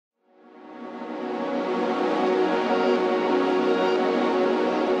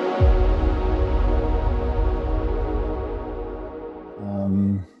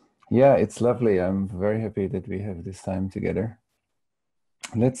Yeah, it's lovely. I'm very happy that we have this time together.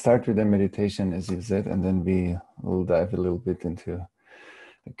 Let's start with the meditation, as you said, and then we will dive a little bit into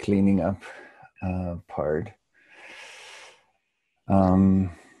the cleaning up part.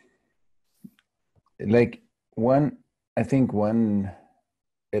 Like I think one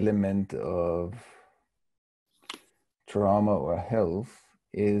element of trauma or health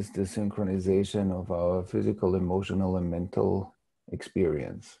is the synchronization of our physical, emotional, and mental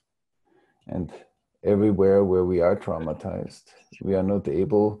experience. And everywhere where we are traumatized, we are not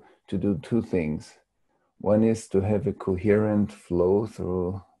able to do two things. One is to have a coherent flow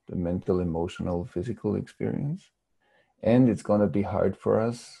through the mental, emotional, physical experience. And it's going to be hard for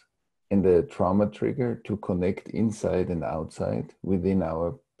us in the trauma trigger to connect inside and outside within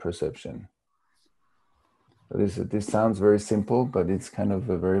our perception. So this sounds very simple, but it's kind of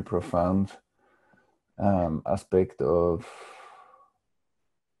a very profound aspect of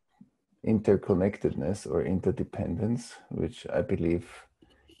interconnectedness or interdependence, which I believe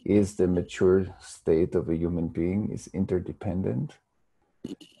is the mature state of a human being, is interdependent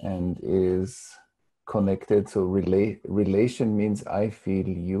and is connected. So relation means I feel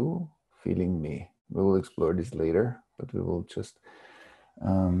you feeling me. We will explore this later, but we will just,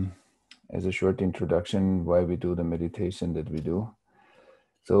 as a short introduction, why we do the meditation that we do.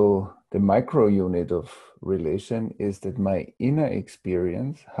 So the micro unit of relation is that my inner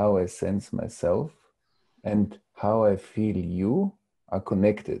experience, how I sense myself, and how I feel you are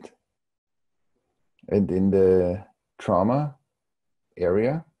connected. And in the trauma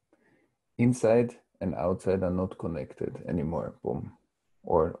area, inside and outside are not connected anymore, boom,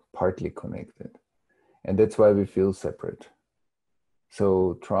 or partly connected. And that's why we feel separate.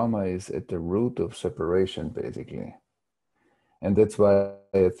 So trauma is at the root of separation, basically. And that's why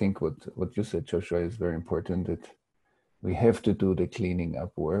I think what you said, Joshua, is very important, that we have to do the cleaning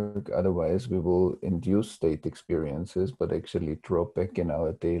up work. Otherwise, we will induce state experiences, but actually drop back in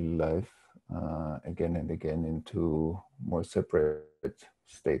our daily life again and again into more separate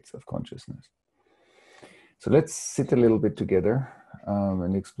states of consciousness. So let's sit a little bit together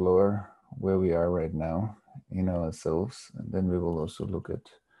and explore where we are right now in ourselves. And then we will also look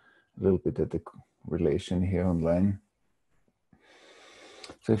at a little bit at the relation here online.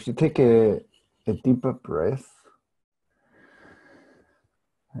 So if you take a deeper breath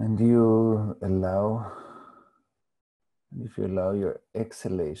and if you allow your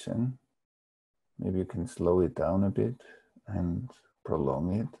exhalation, maybe you can slow it down a bit and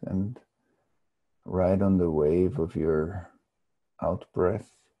prolong it and ride on the wave of your out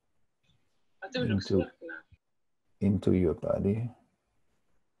breath into your body.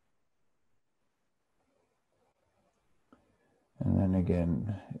 And then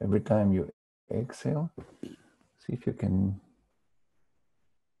again, every time you exhale, see if you can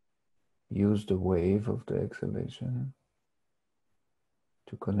use the wave of the exhalation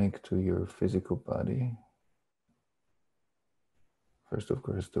to connect to your physical body. First, of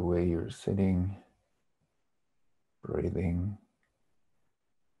course, the way you're sitting, breathing.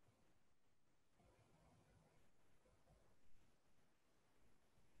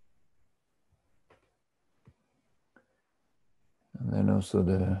 And then also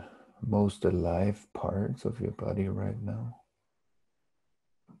the most alive parts of your body right now.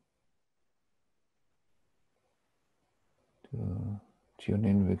 To tune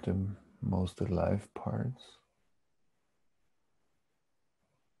in with the most alive parts.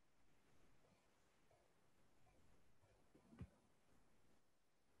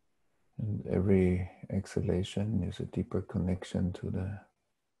 And every exhalation is a deeper connection to the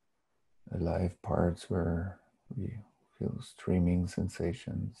alive parts where we feel streaming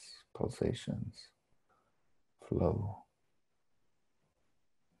sensations, pulsations, flow.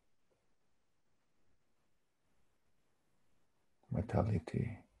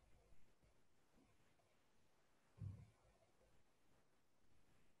 Vitality.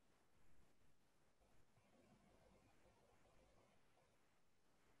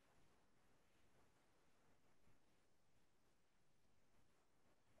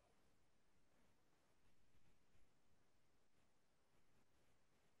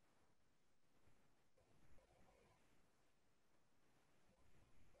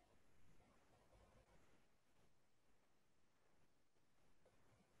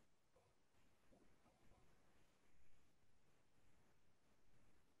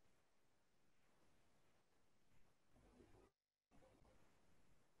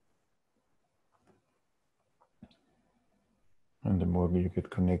 And the more you get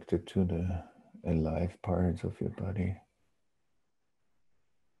connected to the alive parts of your body,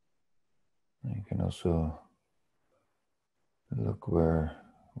 you can also look where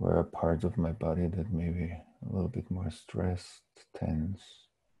Where are parts of my body that may be a little bit more stressed, tense,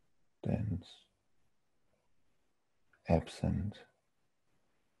 dense, absent.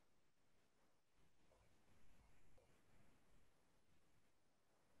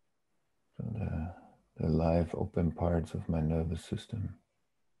 So the live, open parts of my nervous system,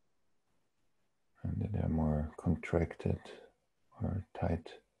 and there are more contracted or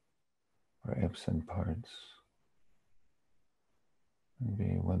tight or absent parts. And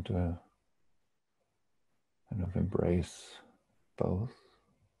we want to kind of embrace both.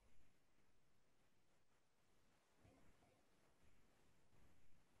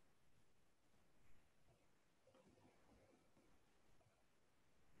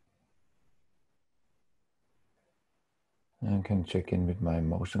 And I can check in with my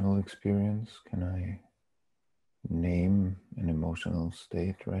emotional experience. Can I name an emotional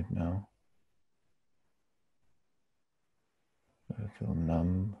state right now? I feel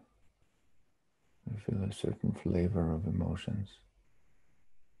numb. I feel a certain flavor of emotions.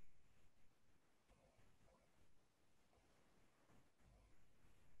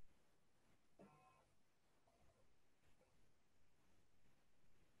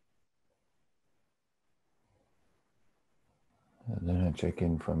 And then I check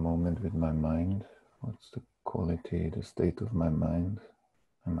in for a moment with my mind. What's the quality, the state of my mind?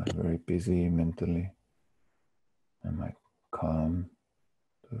 Am I very busy mentally? Am I calm?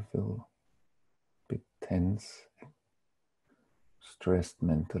 Do I feel a bit tense, stressed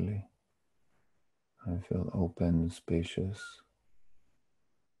mentally? I feel open, spacious,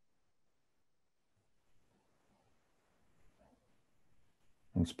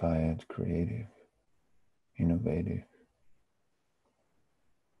 inspired, creative, innovative.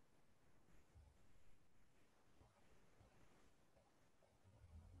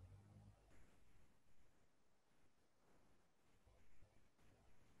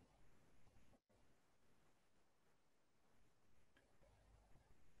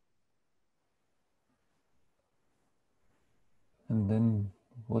 And then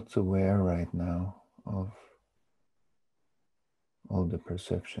what's aware right now of all the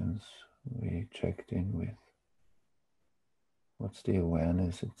perceptions we checked in with? What's the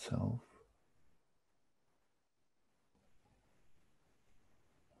awareness itself?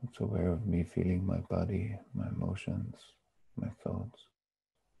 What's aware of me feeling my body, my emotions, my thoughts?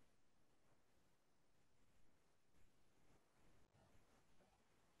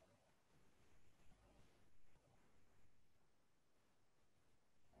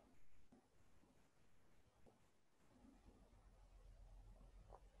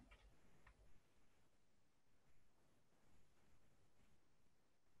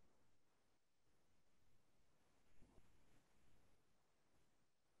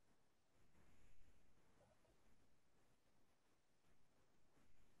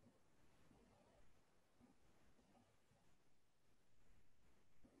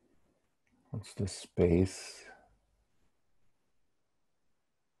 What's the space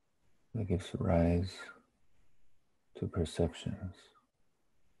that gives rise to perceptions?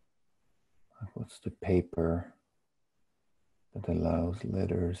 Like what's the paper that allows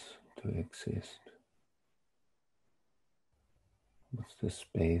letters to exist? What's the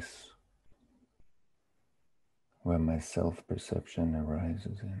space where my self-perception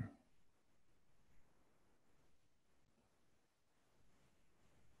arises in?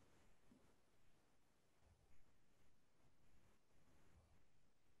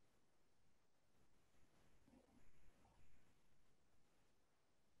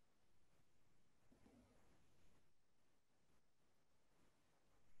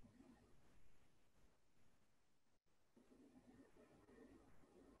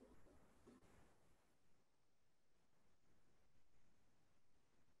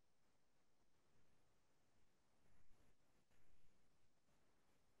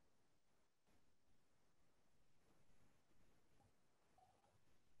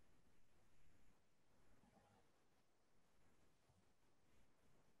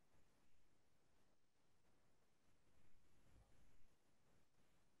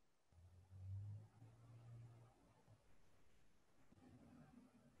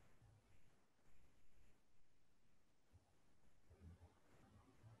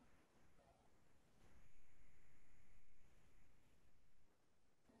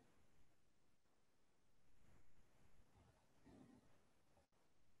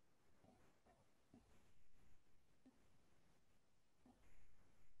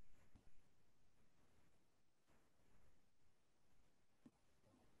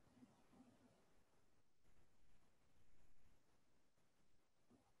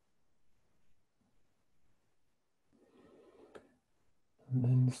 And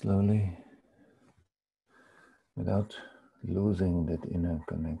then slowly, without losing that inner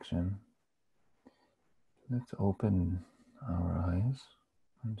connection, let's open our eyes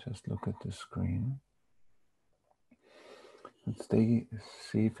and just look at the screen. Let's see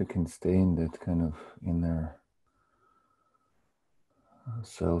if we can stay in that kind of inner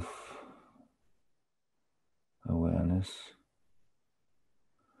self-awareness.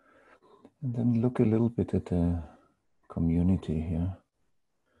 And then look a little bit at the community here.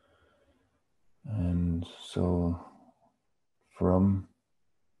 And so from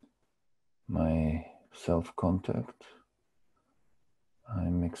my self-contact,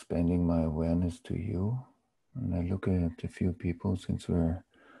 I'm expanding my awareness to you. And I look at a few people since we're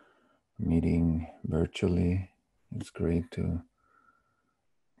meeting virtually. It's great to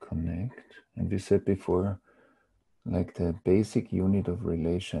connect. And we said before, like the basic unit of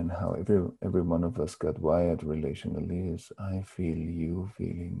relation, how every one of us got wired relationally is I feel you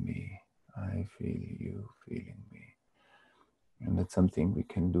feeling me. I feel you feeling me. And that's something we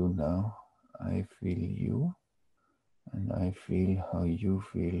can do now. I feel you, and I feel how you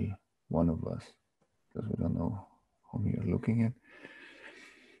feel one of us. Because we don't know whom you're looking at,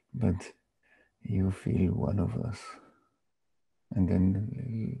 but you feel one of us. And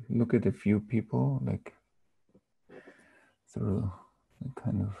then look at a few people, like through the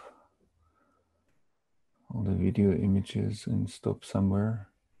kind of all the video images, and stop somewhere.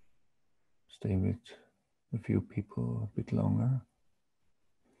 Stay with a few people a bit longer.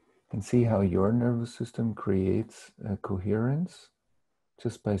 And see how your nervous system creates a coherence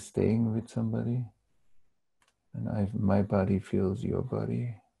just by staying with somebody. And my body feels your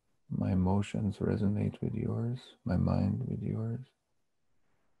body. My emotions resonate with yours. My mind with yours.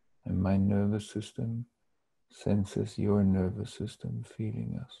 And my nervous system senses your nervous system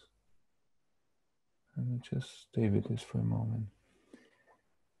feeling us. And just stay with this for a moment.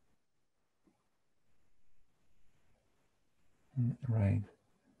 Right.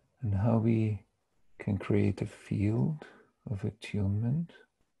 And how we can create a field of attunement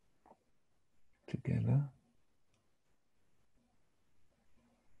together.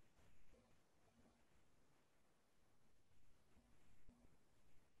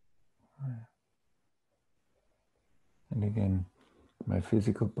 Right. And again, my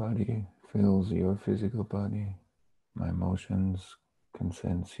physical body feels your physical body. My emotions can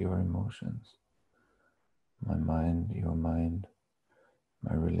sense your emotions. My mind, your mind.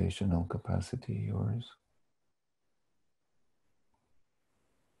 My relational capacity, yours.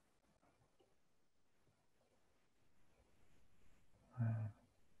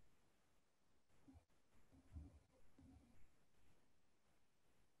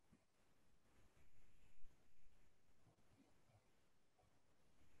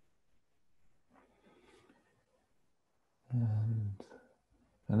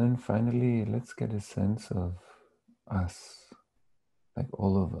 And then finally, let's get a sense of us, like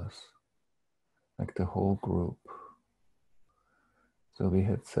all of us, like the whole group. So we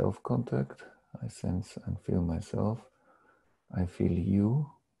had self-contact. I sense and feel myself. I feel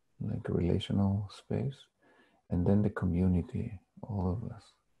you, like a relational space. And then the community, all of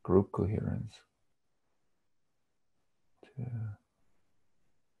us, group coherence.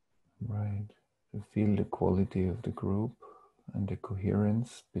 Right, to feel the quality of the group and the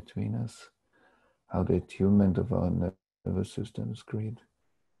coherence between us, how the attunement of our nervous systems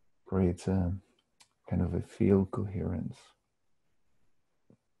creates a kind of a field coherence.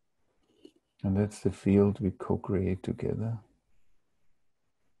 And that's the field we co-create together.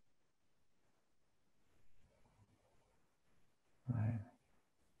 Right.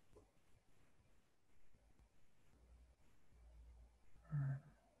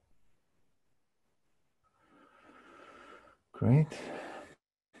 Great.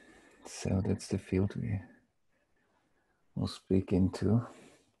 So that's the field we will speak into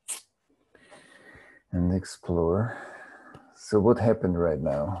and explore. So what happened right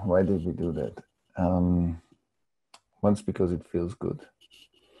now? Why did we do that? Once because it feels good.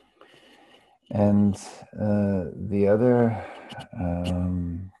 And the other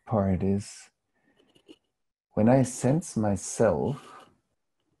part is when I sense myself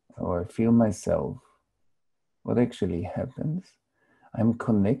or feel myself, what actually happens? I'm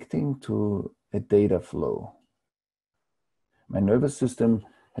connecting to a data flow. My nervous system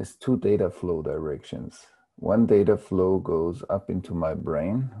has two data flow directions. One data flow goes up into my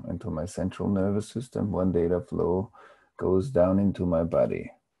brain, into my central nervous system. One data flow goes down into my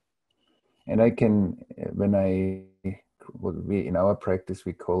body. And I can, what we in our practice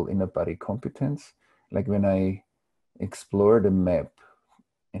we call inner body competence, like when I explore the map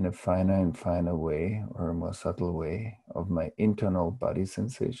in a finer and finer way, or a more subtle way, of my internal body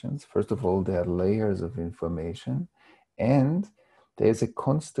sensations. First of all, there are layers of information, and there's a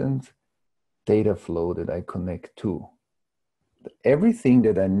constant data flow that I connect to. Everything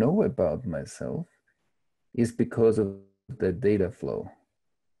that I know about myself is because of the data flow.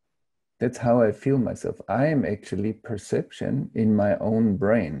 That's how I feel myself. I am actually perception in my own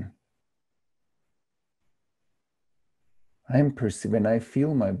brain. When I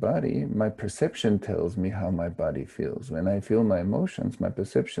feel my body, my perception tells me how my body feels. When I feel my emotions, my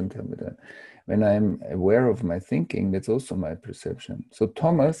perception tells me that. When I'm aware of my thinking, that's also my perception. So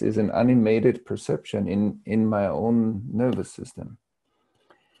Thomas is an animated perception in my own nervous system.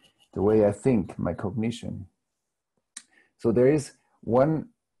 The way I think, my cognition. So there is one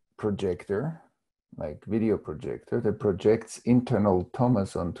projector, like video projector, that projects internal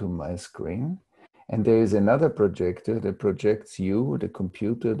Thomas onto my screen. And there is another projector that projects you, the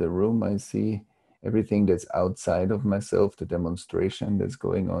computer, the room I see, everything that's outside of myself, the demonstration that's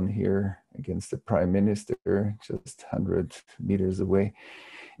going on here against the Prime Minister, just 100 meters away.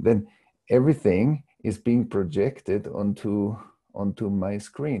 Then everything is being projected onto my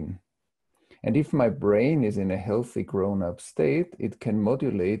screen. And if my brain is in a healthy grown-up state, it can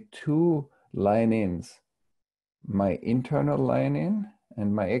modulate two line-ins, my internal line-in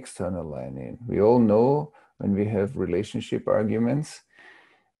and my external line-in. We all know when we have relationship arguments,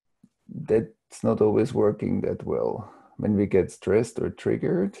 that's not always working that well. When we get stressed or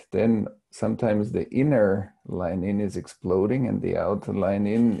triggered, then sometimes the inner line-in is exploding and the outer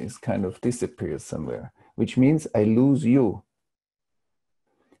line-in is kind of disappears somewhere, which means I lose you.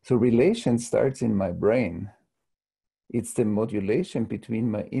 So relation starts in my brain. It's the modulation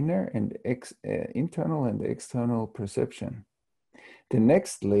between my inner and internal and external perception. The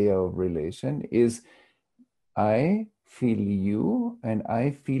next layer of relation is I feel you and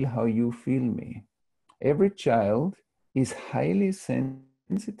I feel how you feel me. Every child is highly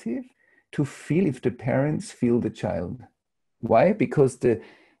sensitive to feel if the parents feel the child. Why? Because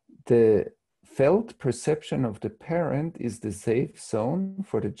the felt perception of the parent is the safe zone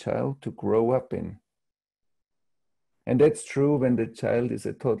for the child to grow up in. And that's true when the child is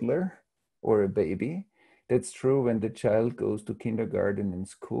a toddler or a baby. That's true when the child goes to kindergarten and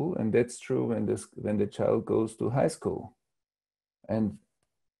school. And that's true when the child goes to high school and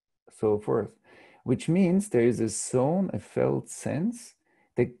so forth. Which means there is a zone, a felt sense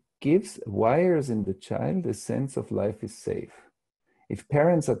that wires in the child a sense of life is safe. If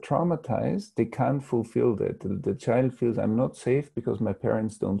parents are traumatized, they can't fulfill that. The child feels I'm not safe because my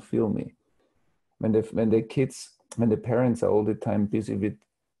parents don't feel me. When the parents are all the time busy with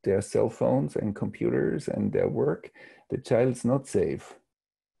their cell phones and computers and their work, the child's not safe.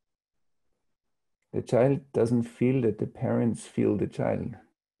 The child doesn't feel that the parents feel the child.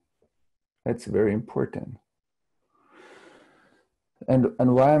 That's very important. And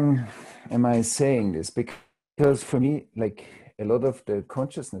why am I saying this? Because for me, like a lot of the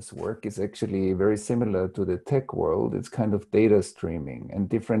consciousness work is actually very similar to the tech world. It's kind of data streaming and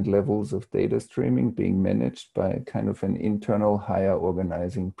different levels of data streaming being managed by kind of an internal higher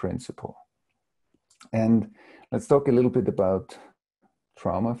organizing principle. And let's talk a little bit about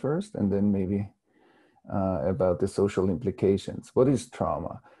trauma first, and then maybe about the social implications. What is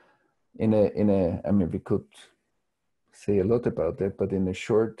trauma? I mean, we could say a lot about that, but in a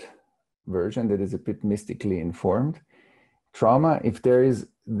short version that is a bit mystically informed, trauma,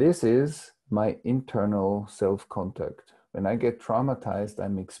 this is my internal self-contact. When I get traumatized,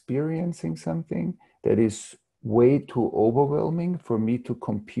 I'm experiencing something that is way too overwhelming for me to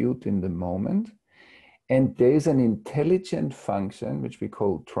compute in the moment. And there is an intelligent function, which we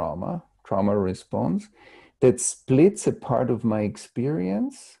call trauma response, that splits a part of my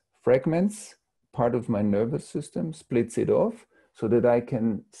experience, fragments part of my nervous system, splits it off so that I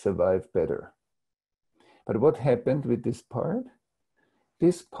can survive better. But what happened with this part?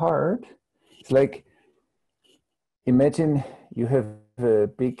 This part is like, imagine you have a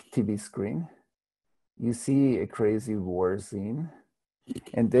big TV screen, you see a crazy war scene,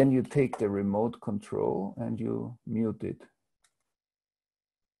 and then you take the remote control and you mute it.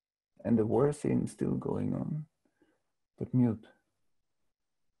 And the war scene is still going on, but mute.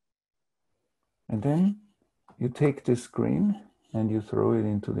 And then you take the screen and you throw it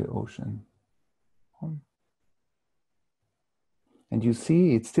into the ocean. And you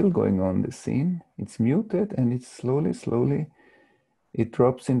see it's still going on, the scene. It's muted and it's slowly, it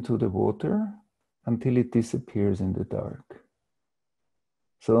drops into the water until it disappears in the dark.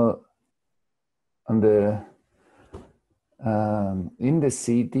 So on in the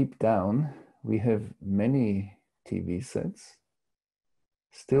sea deep down, we have many TV sets.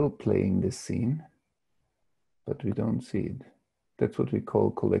 still playing the scene, but we don't see it. That's what we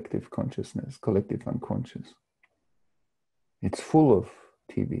call collective consciousness, collective unconscious. It's full of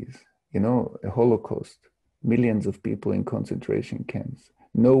TVs, you know, a Holocaust, millions of people in concentration camps.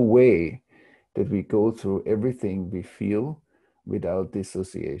 No way that we go through everything we feel without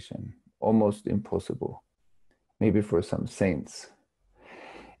dissociation. Almost impossible. Maybe for some saints.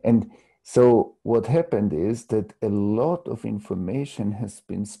 And so what happened is that a lot of information has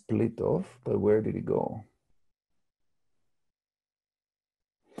been split off, but where did it go?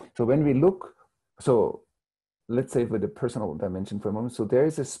 So when we look, so let's say with the personal dimension for a moment, so there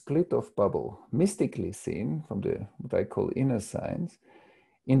is a split off bubble, mystically seen from the what I call inner science.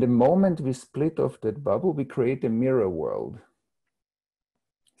 In the moment we split off that bubble, we create a mirror world.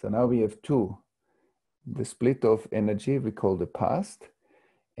 So now we have two. The split of energy we call the past,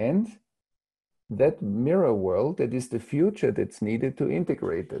 and that mirror world, that is the future that's needed to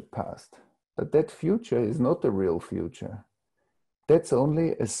integrate that past. But that future is not the real future. That's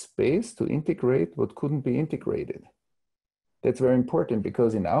only a space to integrate what couldn't be integrated. That's very important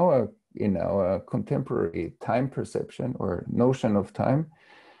because in our contemporary time perception or notion of time,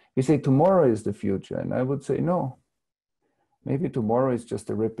 we say tomorrow is the future. And I would say, no, maybe tomorrow is just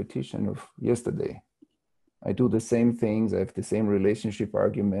a repetition of yesterday. I do the same things. I have the same relationship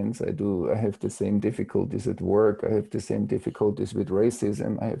arguments. I have the same difficulties at work. I have the same difficulties with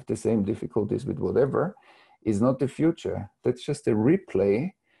racism. I have the same difficulties with whatever. Is not the future. That's just a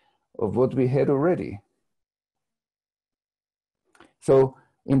replay of what we had already. So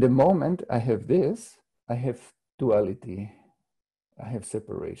in the moment I have this, I have duality. I have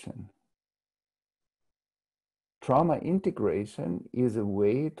separation. Trauma integration is a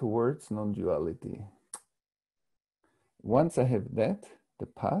way towards non-duality. Once I have that, the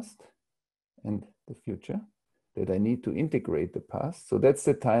past and the future, that I need to integrate the past. So that's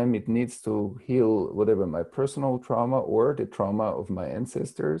the time it needs to heal whatever my personal trauma or the trauma of my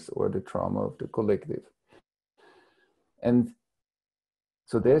ancestors or the trauma of the collective. And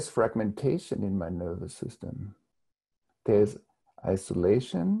so there's fragmentation in my nervous system. There's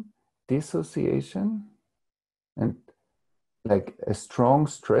isolation, dissociation, and like a strong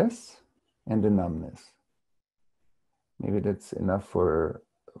stress and a numbness. Maybe that's enough for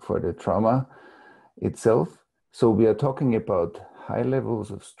the trauma itself. So we are talking about high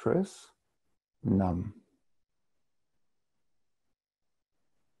levels of stress, numb,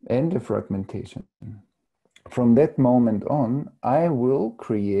 and the fragmentation. From that moment on, I will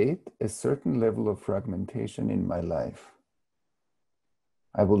create a certain level of fragmentation in my life.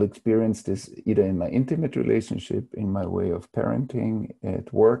 I will experience this either in my intimate relationship, in my way of parenting,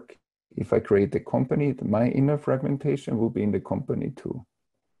 at work. If I create a company, my inner fragmentation will be in the company too.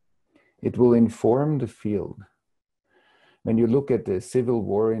 It will inform the field. When you look at the civil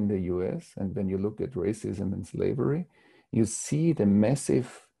war in the US and when you look at racism and slavery, you see the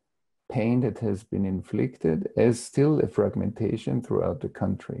massive pain that has been inflicted as still a fragmentation throughout the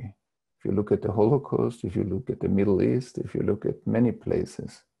country. If you look at the Holocaust, if you look at the Middle East, if you look at many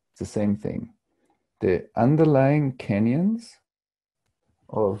places, it's the same thing. The underlying canyons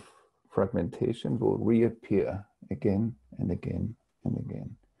of fragmentation will reappear again and again and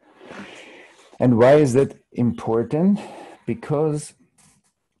again. And why is that important? Because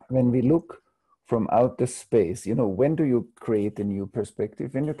when we look from outer space, you know, when do you create a new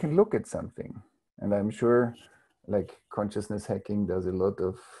perspective? When you can look at something. And I'm sure like consciousness hacking does a lot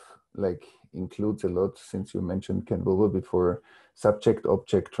of, like includes a lot, since you mentioned Ken Wilber before,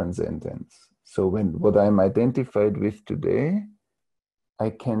 subject-object transcendence. So when what I'm identified with today, I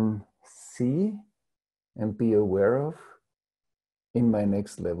can see and be aware of in my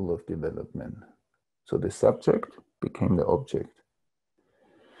next level of development. So the subject became the object.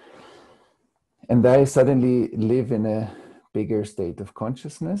 And I suddenly live in a bigger state of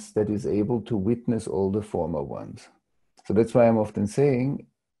consciousness that is able to witness all the former ones. So that's why I'm often saying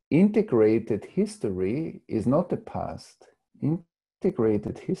integrated history is not the past.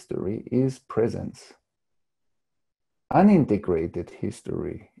 Integrated history is presence. Unintegrated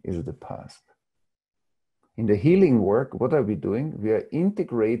history is the past. In the healing work, what are we doing? We are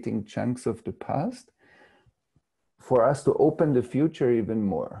integrating chunks of the past for us to open the future even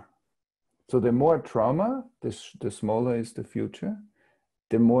more. So the more trauma, the smaller is the future.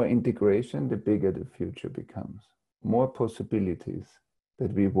 The more integration, the bigger the future becomes. More possibilities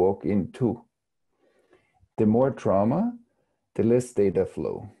that we walk into. The more trauma, the less data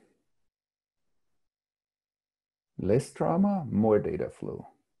flow. Less trauma, more data flow.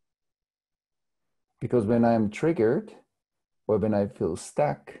 Because when I'm triggered or when I feel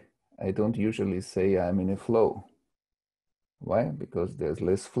stuck, I don't usually say I'm in a flow. Why? Because there's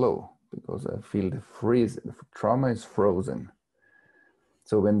less flow, because I feel the freeze. Trauma is frozen.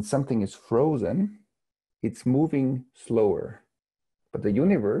 So when something is frozen, it's moving slower. But the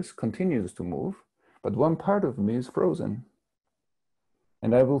universe continues to move, but one part of me is frozen.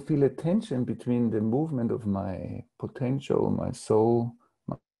 And I will feel a tension between the movement of my potential, my soul,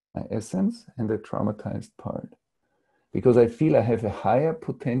 my essence, and the traumatized part. Because I feel I have a higher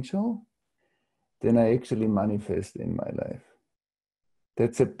potential than I actually manifest in my life.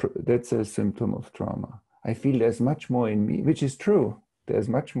 That's a symptom of trauma. I feel there's much more in me, which is true. There's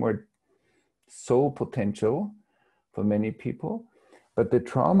much more soul potential for many people, but the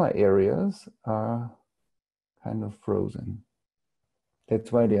trauma areas are kind of frozen.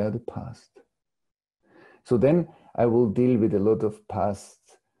 That's why they are the past. So then I will deal with a lot of past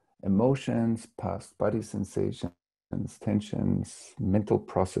emotions, past body sensations, tensions, mental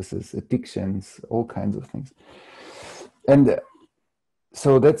processes, addictions, all kinds of things. And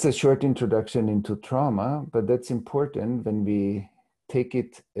so that's a short introduction into trauma, but that's important when we take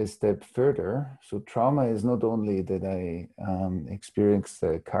it a step further. So trauma is not only that I experienced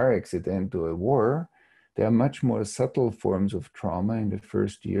a car accident or a war. There are much more subtle forms of trauma in the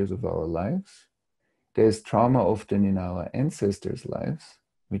first years of our lives. There's trauma often in our ancestors' lives,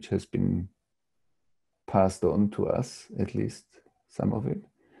 which has been passed on to us, at least some of it.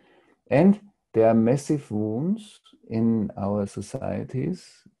 And there are massive wounds in our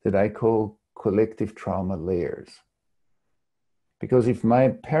societies that I call collective trauma layers. Because if my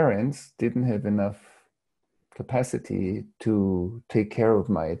parents didn't have enough capacity to take care of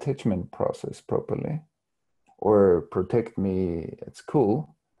my attachment process properly or protect me at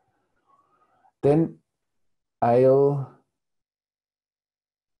school, then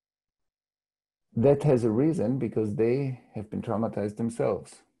that has a reason, because they have been traumatized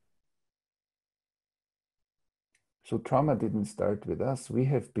themselves. So trauma didn't start with us. We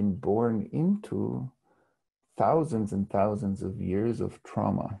have been born into thousands and thousands of years of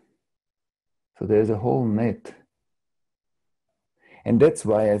trauma. So there's a whole net. And that's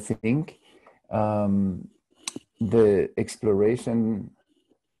why I think the exploration,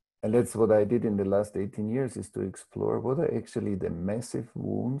 and that's what I did in the last 18 years, is to explore what are actually the massive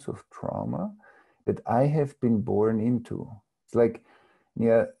wounds of trauma that I have been born into. It's like,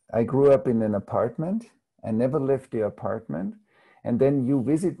 yeah, I grew up in an apartment. I never left the apartment. And then you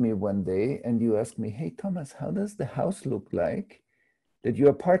visit me one day and you ask me, hey, Thomas, how does the house look like that your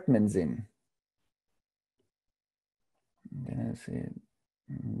apartment's in? And then I say,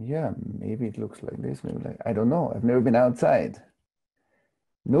 yeah, maybe it looks like this. Maybe like, I don't know. I've never been outside.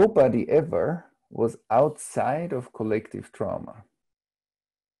 Nobody ever was outside of collective trauma.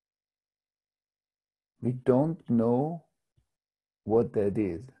 We don't know what that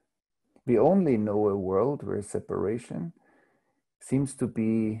is. We only know a world where separation seems to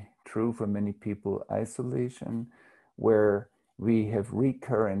be true for many people, isolation, where we have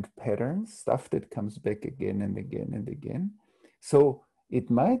recurrent patterns, stuff that comes back again and again and again. So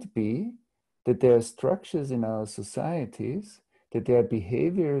it might be that there are structures in our societies, that there are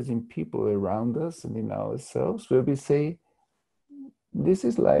behaviors in people around us and in ourselves where we say, this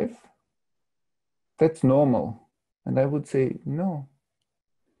is life, that's normal. And I would say, no.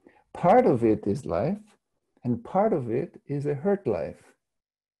 Part of it is life, and part of it is a hurt life.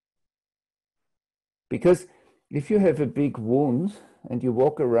 Because if you have a big wound and you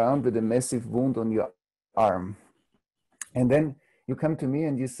walk around with a massive wound on your arm, and then you come to me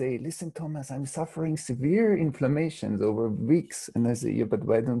and you say, listen, Thomas, I'm suffering severe inflammations over weeks. And I say, yeah, but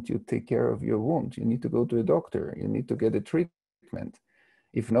why don't you take care of your wound? You need to go to a doctor. You need to get a treatment.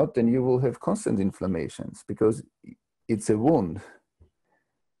 If not, then you will have constant inflammations because it's a wound.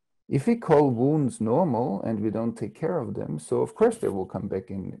 If we call wounds normal and we don't take care of them, so of course they will come back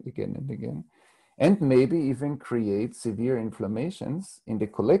in again and again, and maybe even create severe inflammations in the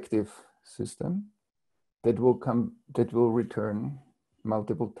collective system that will return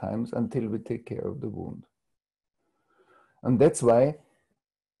multiple times until we take care of the wound. And that's why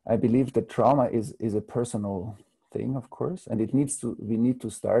I believe that trauma is a personal thing, of course, and we need to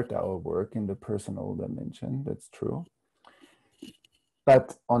start our work in the personal dimension. That's true.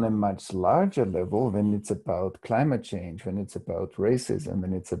 But on a much larger level, when it's about climate change, when it's about racism,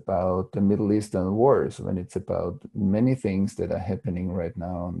 when it's about the Middle Eastern wars, when it's about many things that are happening right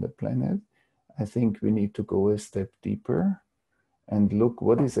now on the planet, I think we need to go a step deeper and look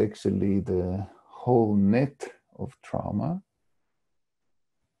what is actually the whole net of trauma,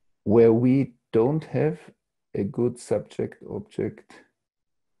 where we don't have a good subject-object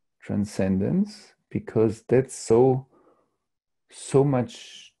transcendence, because that's so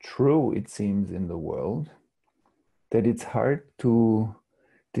much true, it seems, in the world. that it's hard to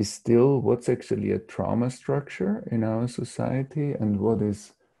distill what's actually a trauma structure in our society and what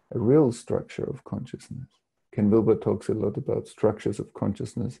is a real structure of consciousness. Ken Wilber talks a lot about structures of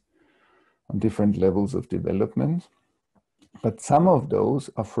consciousness on different levels of development, but some of those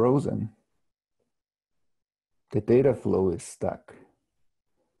are frozen. The data flow is stuck.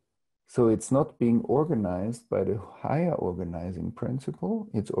 So it's not being organized by the higher organizing principle,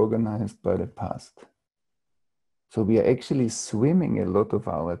 it's organized by the past. So we are actually swimming a lot of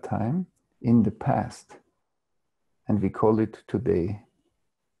our time in the past, and we call it today.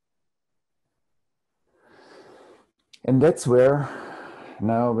 And that's where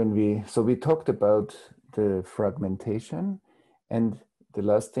now so we talked about the fragmentation, and the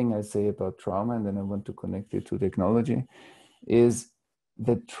last thing I say about trauma, and then I want to connect it to technology, is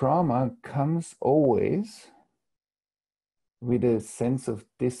that trauma comes always with a sense of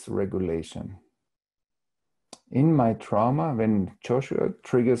dysregulation. In my trauma, when Joshua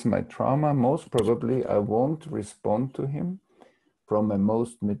triggers my trauma, most probably I won't respond to him from a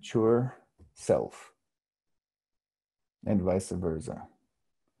most mature self, and vice versa.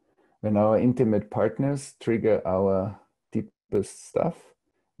 When our intimate partners trigger our deepest stuff,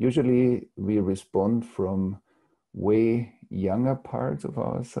 usually we respond from way younger parts of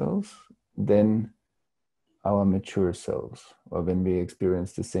ourselves than our mature selves, or when we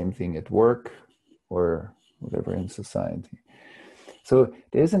experience the same thing at work or whatever in society. So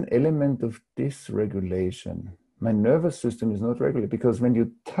there's an element of dysregulation. My nervous system is not regular because when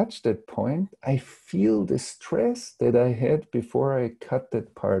you touch that point, I feel the stress that I had before I cut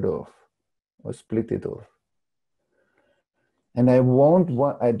that part off or split it off. And I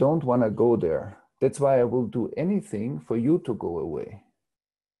don't want to go there. That's why I will do anything for you to go away.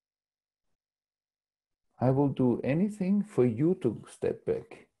 I will do anything for you to step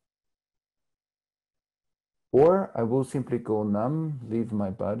back. Or I will simply go numb, leave my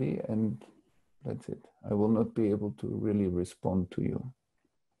body, and that's it. I will not be able to really respond to you.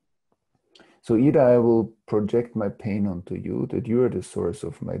 So either I will project my pain onto you, that you are the source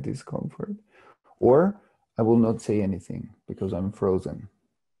of my discomfort, or I will not say anything because I'm frozen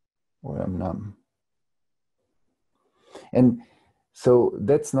or I'm numb. And so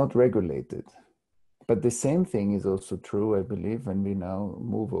that's not regulated. But the same thing is also true, I believe, when we now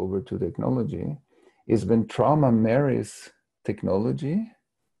move over to technology, is when trauma marries technology,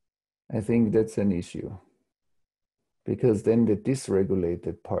 I think that's an issue. Because then the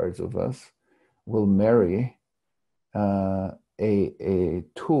dysregulated parts of us will marry a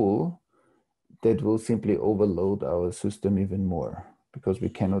tool that will simply overload our system even more, because we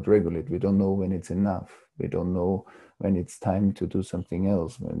cannot regulate. We don't know when it's enough. We don't know when it's time to do something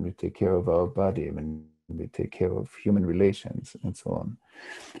else, when we take care of our body, when we take care of human relations, and so on.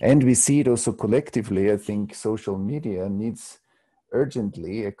 And we see it also collectively. I think social media needs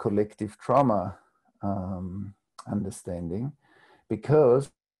urgently a collective trauma understanding,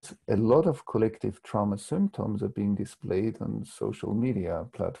 because a lot of collective trauma symptoms are being displayed on social media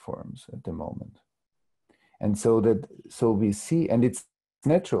platforms at the moment. And so we see, and it's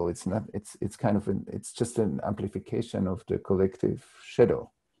natural, it's just an amplification of the collective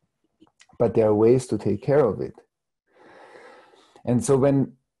shadow. But there are ways to take care of it. And so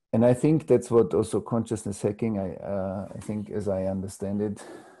and I think that's what also consciousness hacking, I think, as I understand it,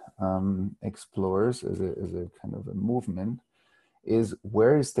 explores as a kind of a movement, is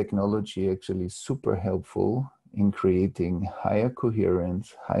where is technology actually super helpful in creating higher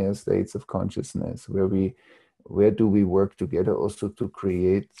coherence, higher states of consciousness, where do we work together also to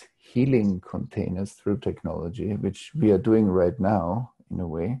create healing containers through technology, which we are doing right now in a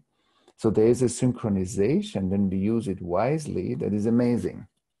way. So there is a synchronization when we use it wisely that is amazing,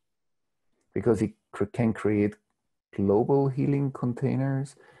 because it can create global healing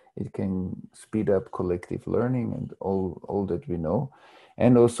containers. It can speed up collective learning and all that we know,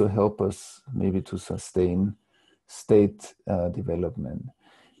 and also help us maybe to sustain state development.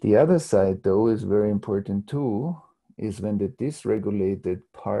 The other side, though, is very important too, is when the dysregulated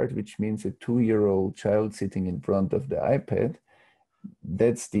part, which means a 2-year-old child sitting in front of the iPad,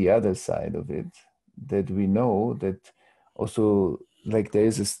 that's the other side of it, that we know that also, like there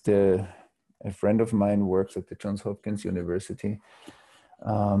is a friend of mine works at the Johns Hopkins University.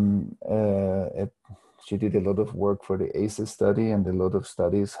 She did a lot of work for the ACEs study and a lot of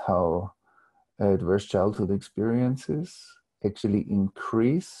studies how adverse childhood experiences actually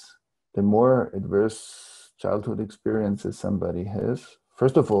increase the more adverse childhood experiences somebody has.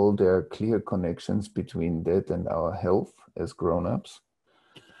 First of all, there are clear connections between that and our health as grown-ups.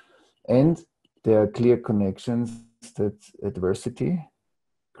 And there are clear connections that adversity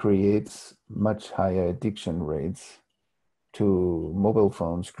creates much higher addiction rates to mobile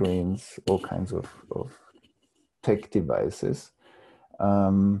phone screens, all kinds of tech devices,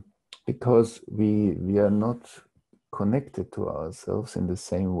 because we are not connected to ourselves in the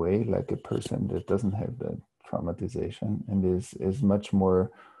same way like a person that doesn't have that traumatization and is much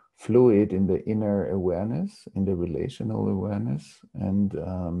more fluid in the inner awareness, in the relational awareness, and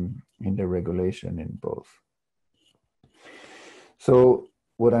in the regulation in both. So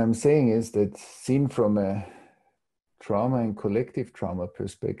what I'm saying is that seen from a trauma and collective trauma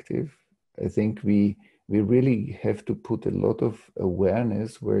perspective, I think we really have to put a lot of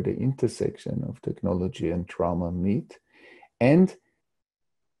awareness where the intersection of technology and trauma meet, and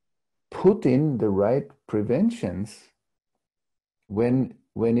put in the right preventions when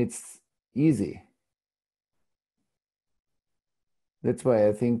it's easy. That's why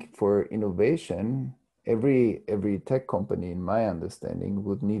I think for innovation, every tech company, in my understanding,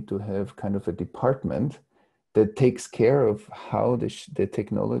 would need to have kind of a department that takes care of how the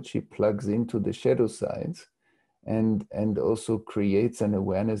technology plugs into the shadow sides, and also creates an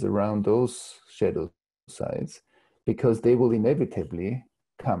awareness around those shadow sides, because they will inevitably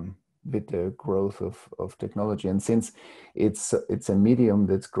come with the growth of technology. And since it's a medium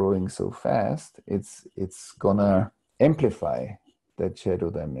that's growing so fast, it's gonna amplify that shadow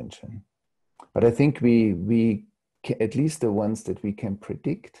dimension. But I think we at least the ones that we can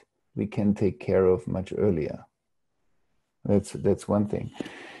predict, we can take care of much earlier. That's one thing.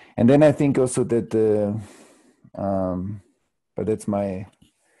 And then I think also that but that's my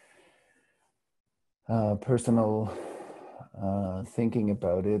personal thinking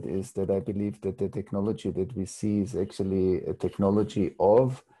about it, is that I believe that the technology that we see is actually a technology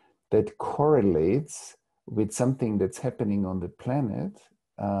that correlates with something that's happening on the planet,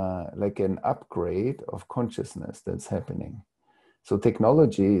 like an upgrade of consciousness that's happening. So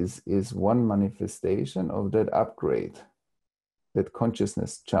technology is one manifestation of that upgrade, that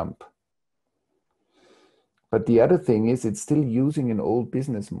consciousness jump. But the other thing is, it's still using an old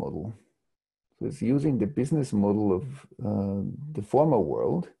business model. So it's using the business model of the former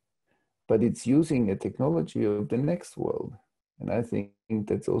world, but it's using a technology of the next world. And I think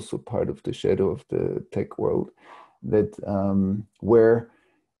that's also part of the shadow of the tech world, that where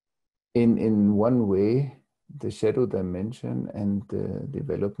in one way, the shadow dimension and the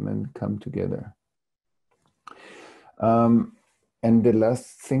development come together. And the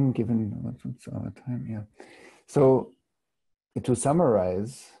last thing, given what's our time, yeah. So to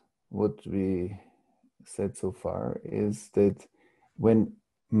summarize what we said so far, is that when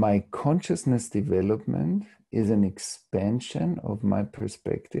my consciousness development is an expansion of my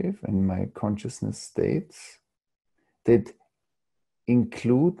perspective and my consciousness states that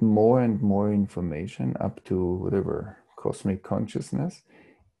include more and more information up to whatever cosmic consciousness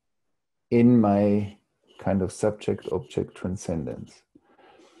in my kind of subject-object transcendence.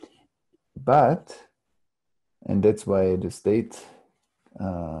 But, and that's why the state,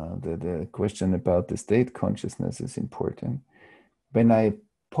 the question about the state consciousness is important. When I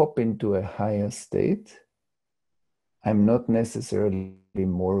pop into a higher state, I'm not necessarily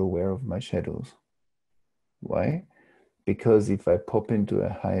more aware of my shadows. Why? Because if I pop into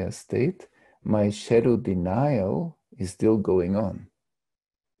a higher state, my shadow denial is still going on.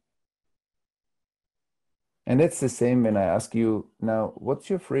 And that's the same when I ask you now, what's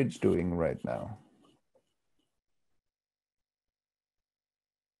your fridge doing right now?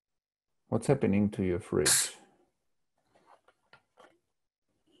 What's happening to your fridge?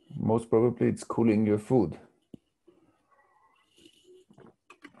 Most probably it's cooling your food.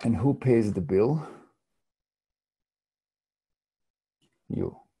 And who pays the bill?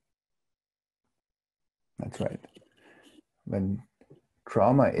 You. That's right. When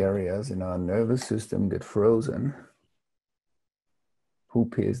trauma areas in our nervous system get frozen, who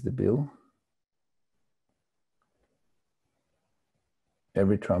pays the bill?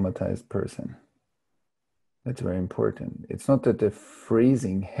 Every traumatized person. That's very important. It's not that the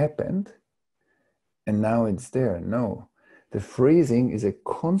freezing happened and now it's there. No, the freezing is a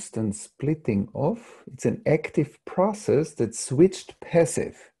constant splitting off. It's an active process that switched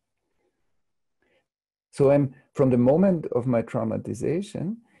passive. So I'm, from the moment of my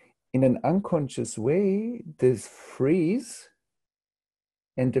traumatization, in an unconscious way, this freeze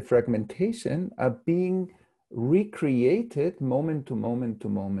and the fragmentation are being recreated moment to moment to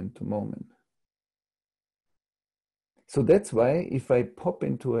moment to moment. So that's why if I pop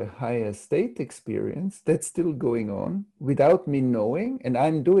into a higher state experience, that's still going on without me knowing, and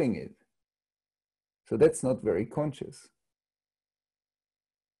I'm doing it. So that's not very conscious.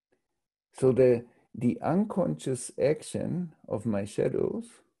 So the unconscious action of my shadows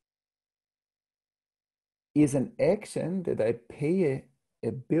is an action that I pay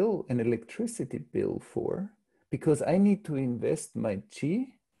a bill, an electricity bill for, because I need to invest my chi,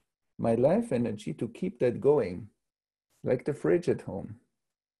 my life energy, to keep that going, like the fridge at home.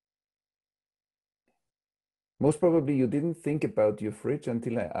 Most probably you didn't think about your fridge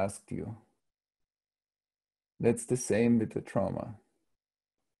until I asked you. That's the same with the trauma.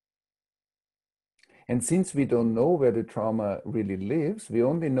 And since we don't know where the trauma really lives, we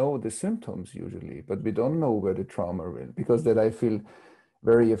only know the symptoms usually, but we don't know where the trauma really, because that I feel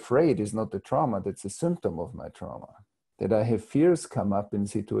very afraid is not the trauma, that's a symptom of my trauma. That I have fears come up in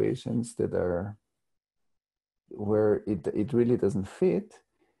situations that are where it really doesn't fit,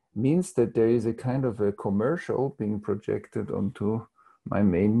 means that there is a kind of a commercial being projected onto my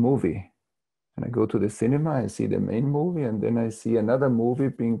main movie. And I go to the cinema, I see the main movie, and then I see another movie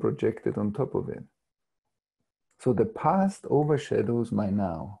being projected on top of it. So the past overshadows my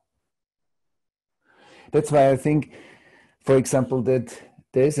now. That's why I think, for example, that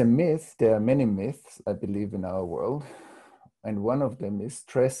there's a myth, there are many myths, I believe, in our world, and one of them is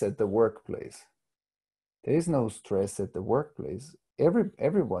stress at the workplace. There is no stress at the workplace.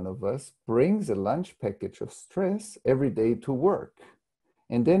 Every one of us brings a lunch package of stress every day to work.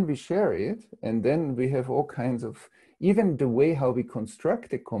 And then we share it, and then we have all kinds of, even the way how we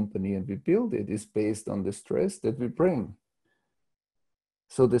construct a company and we build it is based on the stress that we bring.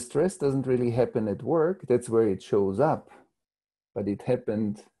 So the stress doesn't really happen at work, that's where it shows up. But it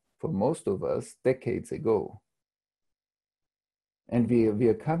happened for most of us decades ago. And we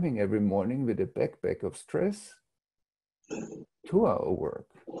are coming every morning with a backpack of stress to our work.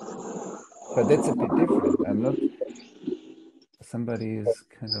 But that's a bit different. I'm not, somebody is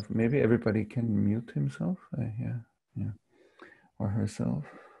kind of, maybe everybody can mute himself. Yeah, or herself.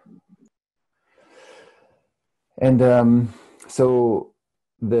 And so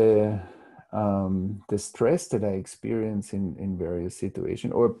the stress that I experience in various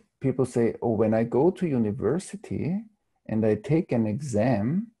situations, or people say, oh, when I go to university and I take an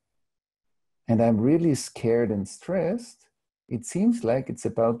exam and I'm really scared and stressed, it seems like it's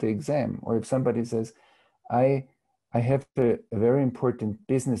about the exam. Or if somebody says, I have a very important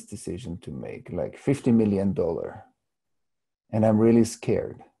business decision to make, like $50 million, and I'm really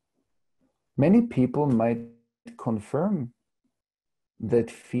scared. Many people might confirm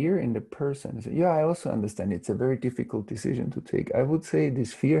that fear in the person. Yeah, I also understand it's a very difficult decision to take. I would say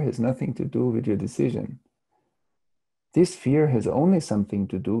this fear has nothing to do with your decision. This fear has only something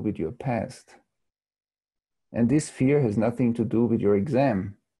to do with your past. And this fear has nothing to do with your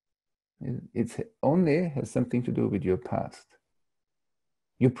exam. It only has something to do with your past.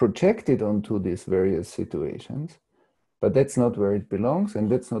 You project it onto these various situations, but that's not where it belongs and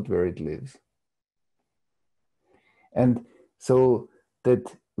that's not where it lives. And so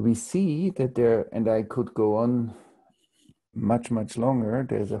that we see that there, and I could go on much, much longer,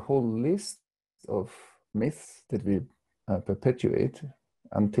 there's a whole list of myths that we perpetuate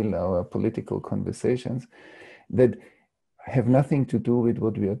until our political conversations that have nothing to do with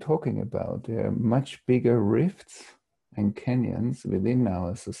what we are talking about. There are much bigger rifts and canyons within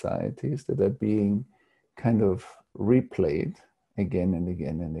our societies that are being kind of replayed again and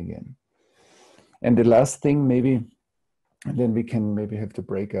again and again. And the last thing, maybe, and then we can maybe have the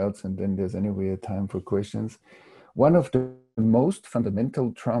breakouts, and then there's anyway a time for questions. One of the most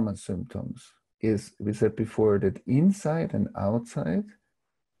fundamental trauma symptoms is, we said before, that inside and outside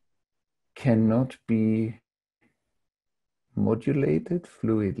cannot be modulated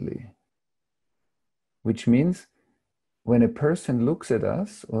fluidly, which means when a person looks at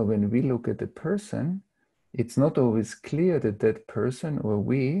us or when we look at a person, it's not always clear that that person or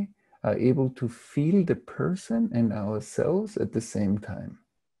we are able to feel the person and ourselves at the same time.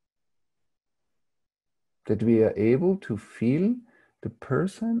 That we are able to feel the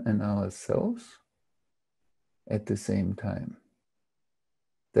person and ourselves at the same time.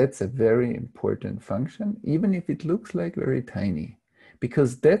 That's a very important function, even if it looks like very tiny,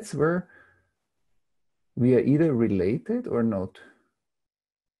 because that's where we are either related or not.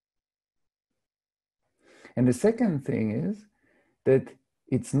 And the second thing is that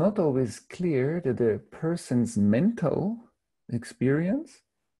it's not always clear that a person's mental experience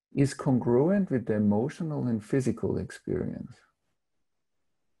is congruent with the emotional and physical experience.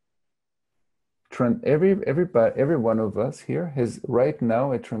 Every one of us here has right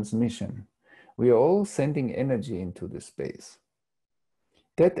now a transmission. We are all sending energy into the space.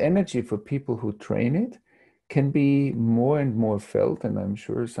 That energy, for people who train it, can be more and more felt, and I'm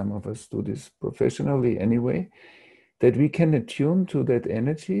sure some of us do this professionally anyway, that we can attune to that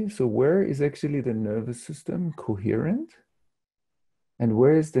energy. So where is actually the nervous system coherent? And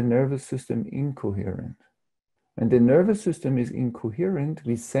where is the nervous system incoherent? When the nervous system is incoherent,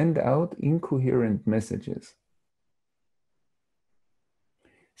 we send out incoherent messages.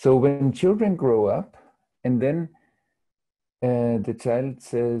 So when children grow up and then the child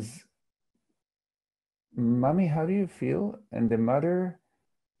says, "Mommy, how do you feel?" And the mother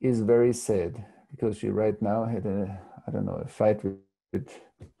is very sad because she right now had a fight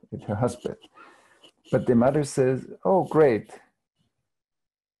with her husband. But the mother says, "Oh, great."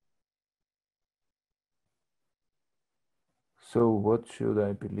 So what should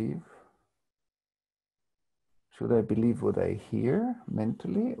I believe? Should I believe what I hear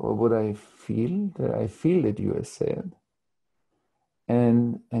mentally, or what I feel? That I feel that you are sad.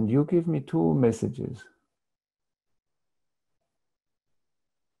 And you give me two messages.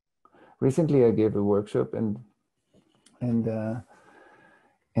 Recently, I gave a workshop, and a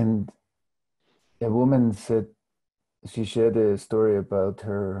woman said, she shared a story about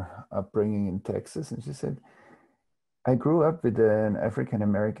her upbringing in Texas, and she said, "I grew up with an African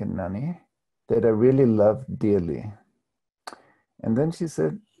American nanny that I really loved dearly." And then she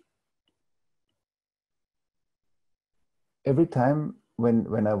said, every time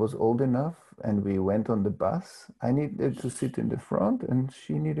when I was old enough and we went on the bus, I needed to sit in the front and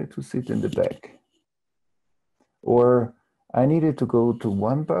she needed to sit in the back. Or I needed to go to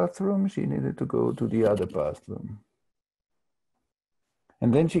one bathroom, she needed to go to the other bathroom.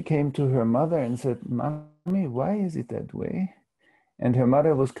 And then she came to her mother and said, "Mommy, why is it that way?" And her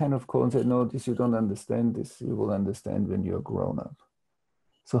mother was kind of cold and said, "No, this you don't understand. This you will understand when you're grown up."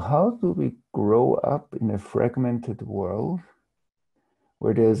 So how do we grow up in a fragmented world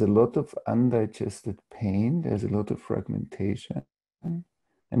where there's a lot of undigested pain, there's a lot of fragmentation?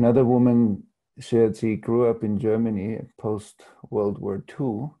 Another woman shared she grew up in Germany post World War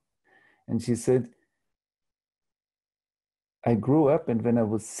II, and she said, "I grew up, and when I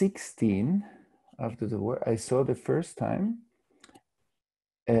was 16, after the war, I saw the first time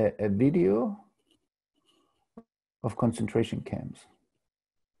a video of concentration camps.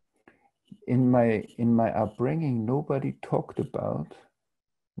 In my upbringing, nobody talked about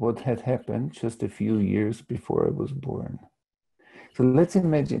what had happened just a few years before I was born." So let's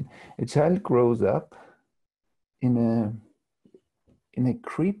imagine a child grows up in a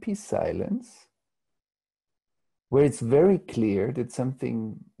creepy silence where it's very clear that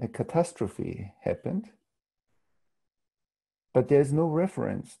a catastrophe happened, but there's no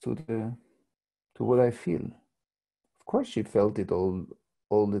reference to what I feel. Of course, she felt it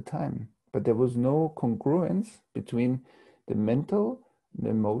all the time, but there was no congruence between the mental, the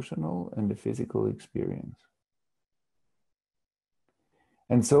emotional, and the physical experience.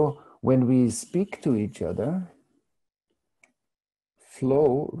 And so when we speak to each other,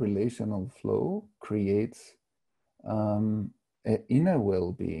 relational flow, creates an inner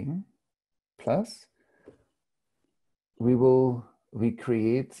well-being, plus we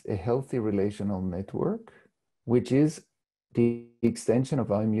create a healthy relational network, which is the extension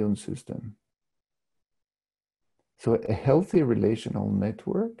of our immune system. So a healthy relational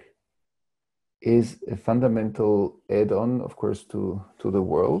network is a fundamental add-on, of course, to the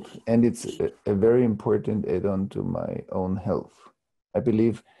world, and it's a very important add-on to my own health. I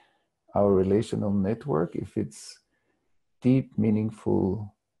believe our relational network, if it's deep,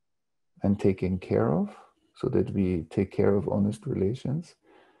 meaningful, and taken care of, so that we take care of honest relations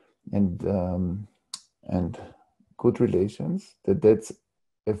and good relations, that's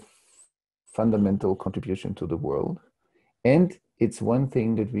a fundamental contribution to the world. And it's one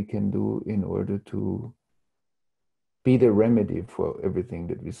thing that we can do in order to be the remedy for everything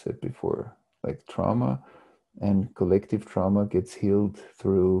that we said before, like trauma and collective trauma gets healed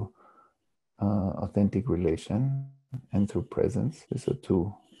through authentic relation and through presence. These are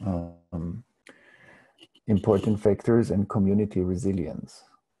two important factors, and community resilience,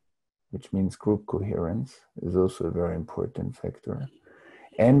 which means group coherence, is also a very important factor.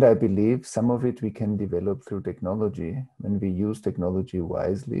 And I believe some of it we can develop through technology. When we use technology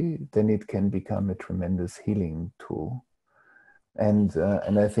wisely, then it can become a tremendous healing tool. And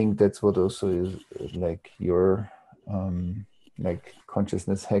I think that's what also is like your like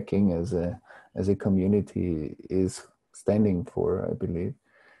consciousness hacking as a community is standing for, I believe.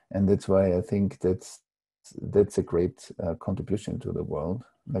 And that's why I think that's a great contribution to the world,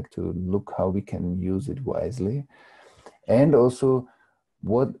 like to look how we can use it wisely. And also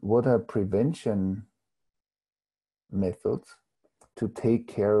what are prevention methods to take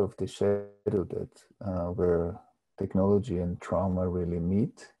care of the shadow that where technology and trauma really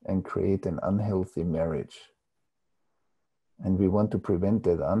meet and create an unhealthy marriage. And we want to prevent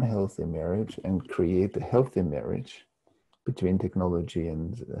that unhealthy marriage and create a healthy marriage. between technology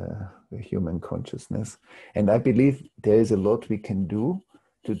and the human consciousness. And I believe there is a lot we can do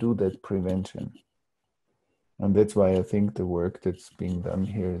to do that prevention. And that's why I think the work that's being done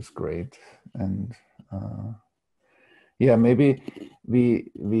here is great. And yeah, maybe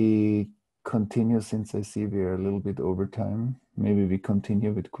we continue, since I see we are a little bit over time. Maybe we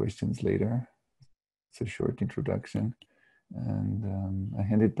continue with questions later. It's a short introduction. And I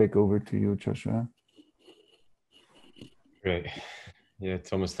hand it back over to you, Joshua. Great. Yeah,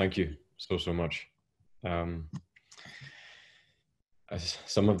 Thomas, thank you so much.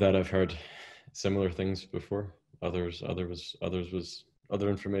 Some of that I've heard similar things before. Other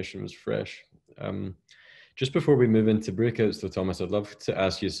information was fresh. Just before we move into breakouts though, Thomas, I'd love to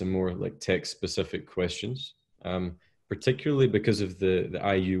ask you some more like tech-specific questions, particularly because of the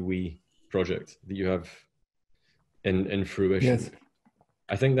IUWE project that you have in fruition. Yes.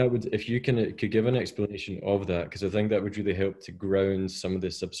 I think that would, if you could give an explanation of that, because I think that would really help to ground some of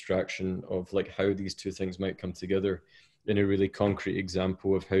this abstraction of like how these two things might come together in a really concrete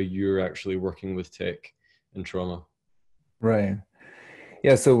example of how you're actually working with tech and trauma. Right.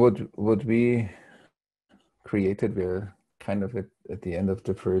 Yeah. So what we created, we're kind of at the end of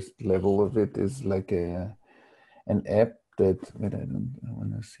the first level of it, is like an app that, but I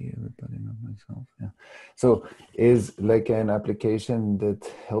want to see everybody, not myself. Yeah. So is like an application that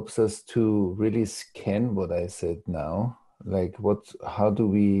helps us to really scan what I said now. Like how do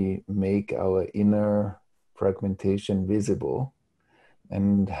we make our inner fragmentation visible?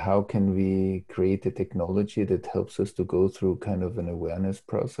 And how can we create a technology that helps us to go through kind of an awareness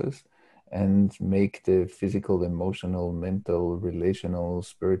process and make the physical, emotional, mental, relational,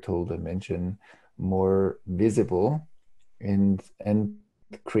 spiritual dimension more visible, and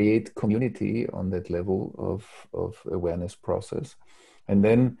create community on that level of awareness process, and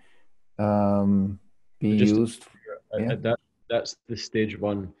then be Just used. Yeah. that's the stage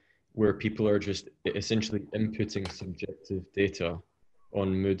one where people are just essentially inputting subjective data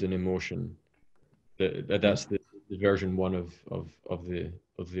on mood and emotion. That's the version one of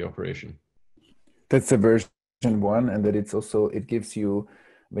the operation. That's the version one, and that it gives you,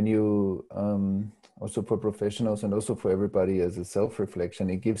 when you also for professionals and also for everybody as a self-reflection,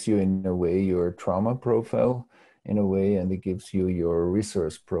 it gives you in a way your trauma profile in a way, and it gives you your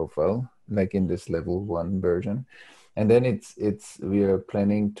resource profile, like in this level one version. And then we are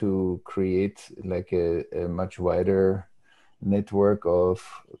planning to create like a much wider network of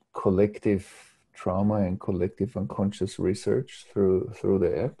collective trauma and collective unconscious research through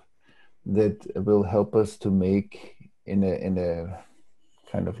the app, that will help us to make in a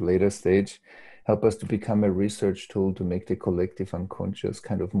kind of later stage, help us to become a research tool to make the collective unconscious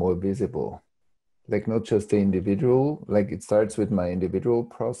kind of more visible. Like not just the individual, like it starts with my individual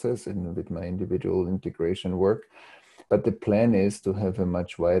process and with my individual integration work, but the plan is to have a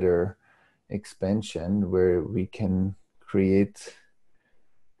much wider expansion where we can create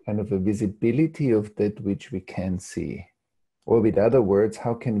kind of a visibility of that which we can see. Or with other words,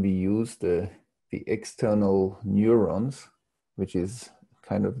 how can we use the external neurons, which is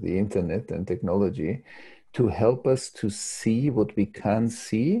kind of the internet and technology, to help us to see what we can't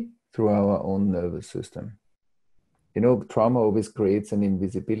see through our own nervous system. You know, trauma always creates an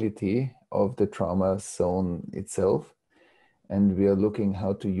invisibility of the trauma zone itself. And we are looking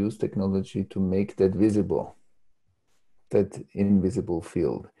how to use technology to make that visible, that invisible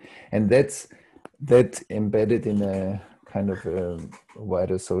field. And that's embedded in a kind of a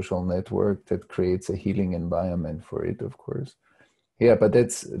wider social network that creates a healing environment for it, of course. Yeah, but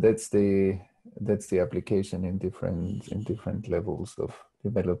that's the application in different levels of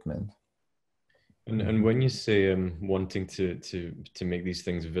development. And when you say wanting to make these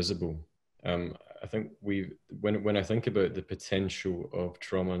things visible, I think when I think about the potential of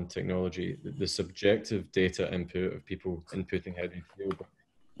trauma and technology, the subjective data input of people inputting how they feel, but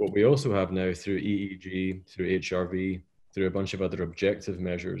what we also have now through EEG, through HRV, through a bunch of other objective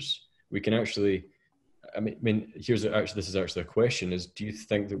measures, we can actually. This is actually a question: is do you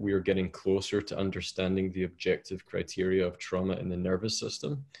think that we are getting closer to understanding the objective criteria of trauma in the nervous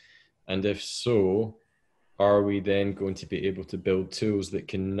system? And if so, are we then going to be able to build tools that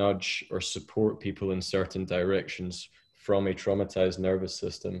can nudge or support people in certain directions from a traumatized nervous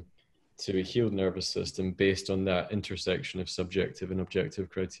system to a healed nervous system based on that intersection of subjective and objective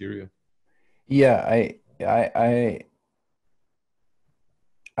criteria? Yeah,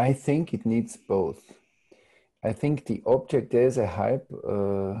 I think it needs both. I think there's a hype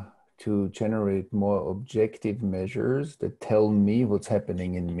to generate more objective measures that tell me what's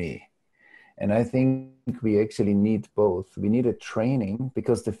happening in me. And I think we actually need both. We need a training,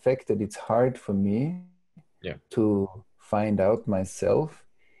 because the fact that it's hard for me Yeah. to find out myself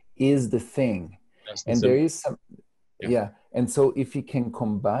is the thing. That's the And there symptom. is some, Yeah. yeah. And so if you can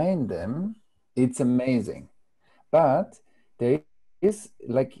combine them, it's amazing. But there is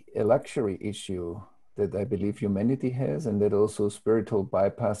like a luxury issue that I believe humanity has, and that also spiritual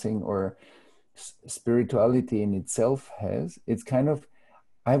bypassing or spirituality in itself has. It's kind of,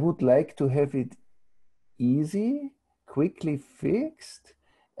 I would like to have it easy, quickly fixed,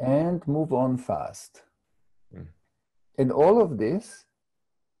 and move on fast. Mm. And all of this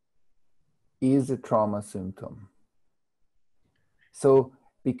is a trauma symptom. So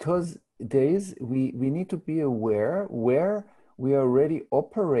because there is, we need to be aware where we are already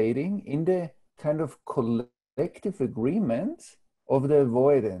operating in the kind of collective agreements of the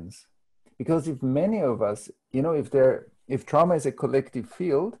avoidance. Because if many of us, if trauma is a collective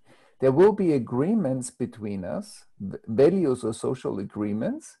field, there will be agreements between us, values or social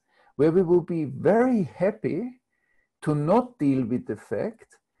agreements, where we will be very happy to not deal with the fact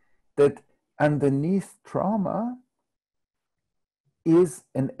that underneath trauma is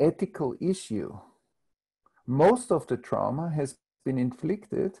an ethical issue. Most of the trauma has been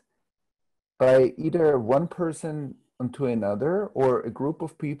inflicted by either one person onto another or a group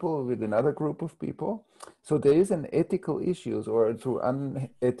of people with another group of people. So there is an ethical issues or through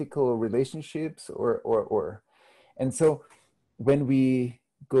unethical relationships or. And so when we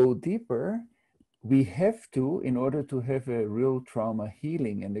go deeper, we have to, in order to have a real trauma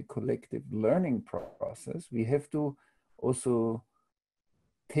healing and a collective learning process, we have to also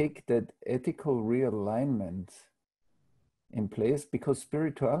take that ethical realignment in place, because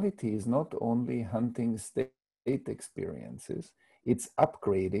spirituality is not only hunting state experiences, it's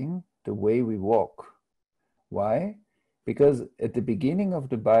upgrading the way we walk. Why? Because at the beginning of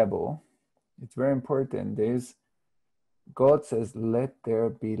the Bible, it's very important, there's God says, let there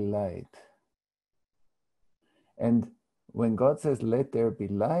be light. And when God says, let there be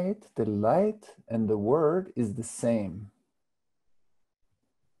light, the light and the word is the same.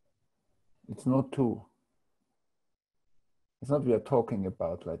 It's not two. It's not we are talking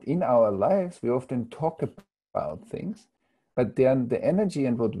about light. In our lives, we often talk about things, but then the energy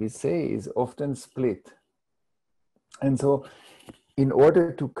and what we say is often split. And so in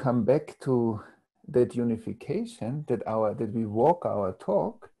order to come back to that unification, that we walk our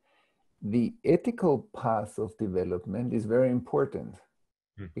talk, the ethical path of development is very important,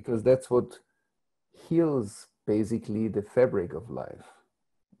 because that's what heals basically the fabric of life,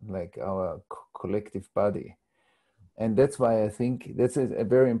 like our collective body. And that's why I think that's a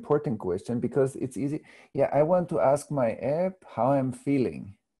very important question, because it's easy. Yeah, I want to ask my app how I'm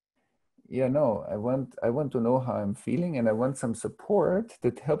feeling. Yeah, no, I want to know how I'm feeling, and I want some support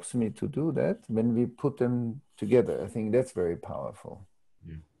that helps me to do that when we put them together. I think that's very powerful.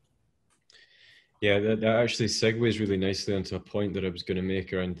 Yeah. Yeah, that actually segues really nicely onto a point that I was going to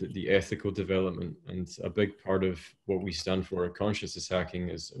make around the ethical development. And a big part of what we stand for at consciousness hacking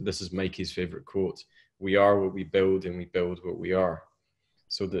is, this is Mikey's favorite quote: "We are what we build, and we build what we are."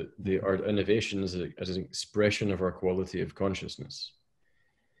 So that our innovation is as an expression of our quality of consciousness.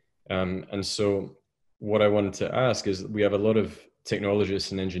 And so what I wanted to ask is, we have a lot of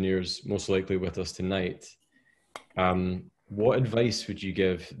technologists and engineers most likely with us tonight. What advice would you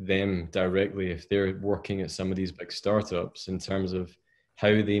give them directly if they're working at some of these big startups, in terms of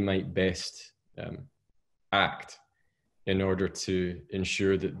how they might best act in order to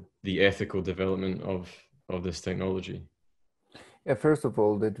ensure that the ethical development of this technology? Yeah, first of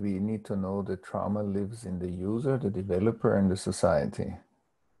all, that we need to know that trauma lives in the user, the developer, and the society,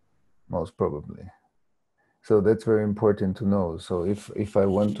 most probably. So that's very important to know. So if I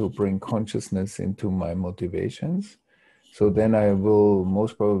want to bring consciousness into my motivations, so then I will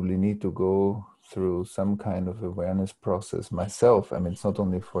most probably need to go through some kind of awareness process myself. I mean, it's not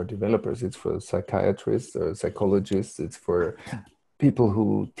only for developers, it's for psychiatrists or psychologists, it's for people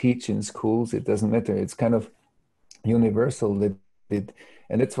who teach in schools. It doesn't matter. It's kind of universal that it,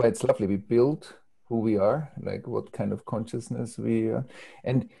 and that's why it's lovely. We build who we are, like what kind of consciousness we are.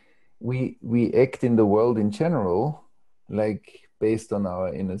 And we act in the world in general, like based on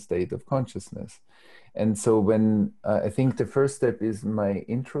our inner state of consciousness. And so when I think the first step is my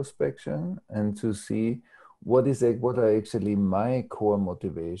introspection, and to see what are actually my core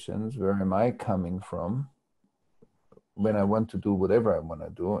motivations, where am I coming from when I want to do whatever I want to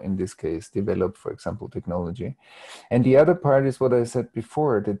do, in this case develop, for example, technology. And the other part is what I said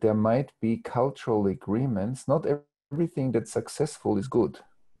before, that there might be cultural agreements. Not everything that's successful is good.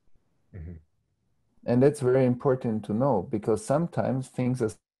 Mm-hmm. And that's very important to know, because sometimes things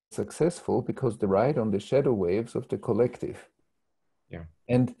are successful because they ride on the shadow waves of the collective. Yeah.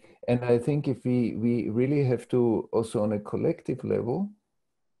 And I think if we really have to also on a collective level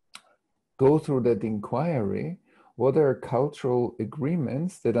go through that inquiry, what are cultural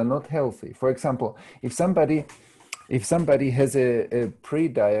agreements that are not healthy? For example, if somebody has a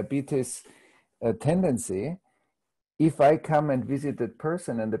pre-diabetes tendency, if I come and visit that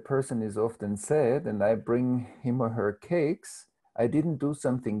person and the person is often sad and I bring him or her cakes, I didn't do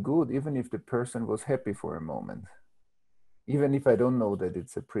something good, even if the person was happy for a moment, even if I don't know that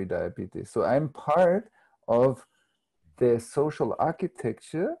it's a pre-diabetes. So I'm part of the social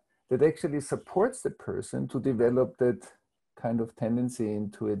architecture that actually supports the person to develop that kind of tendency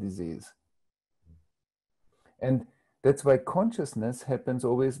into a disease. And that's why consciousness happens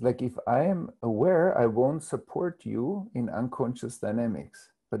always, like if I am aware, I won't support you in unconscious dynamics.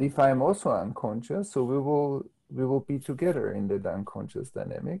 But if I'm also unconscious, so we will be together in that unconscious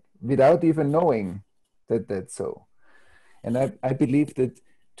dynamic without even knowing that that's so. And I believe that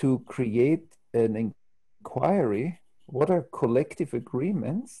to create an inquiry, what are collective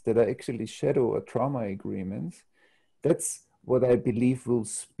agreements that are actually shadow or trauma agreements? That's what I believe will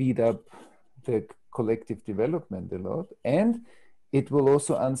speed up the collective development a lot. And it will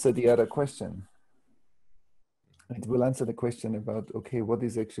also answer the other question. It will answer the question about, okay, what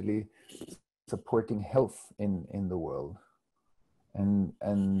is actually supporting health in the world? And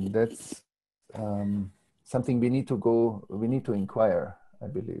that's something we need to inquire, I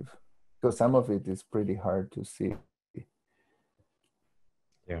believe. Because some of it is pretty hard to see.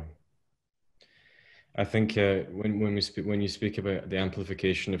 Yeah. I think when you speak about the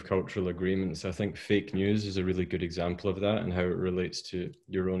amplification of cultural agreements, I think fake news is a really good example of that and how it relates to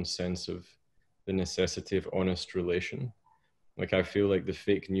your own sense of the necessity of honest relation. Like I feel like the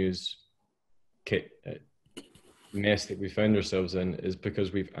fake news mess that we found ourselves in is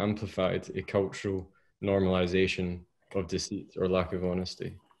because we've amplified a cultural normalization of deceit or lack of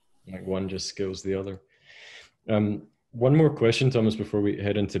honesty. Like one just skills the other. One more question, Thomas, before we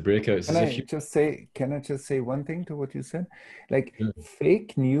head into breakouts. Can I just say one thing to what you said? Like Yeah.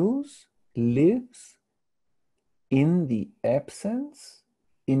 fake news lives in the absence,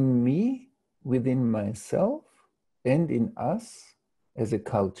 in me, within myself, and in us as a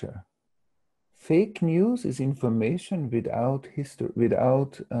culture. Fake news is information without history,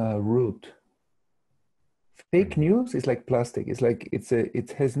 without root. Fake news is like plastic. It's like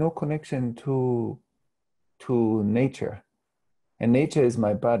it has no connection to nature, and nature is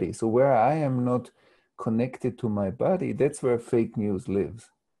my body. So where I am not connected to my body, that's where fake news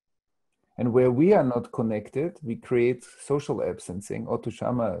lives. And where we are not connected, we create social absencing. Otto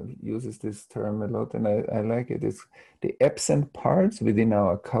Schama uses this term a lot, and I like it. It's the absent parts within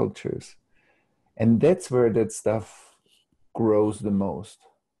our cultures. And that's where that stuff grows the most.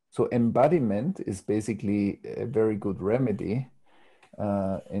 So embodiment is basically a very good remedy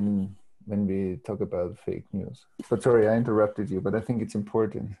in when we talk about fake news. But sorry, I interrupted you, but I think it's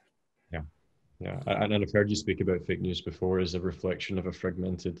important. Yeah. Yeah. And I've heard you speak about fake news before as a reflection of a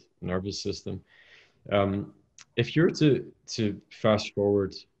fragmented nervous system. If you're to fast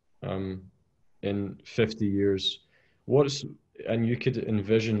forward in 50 years, and you could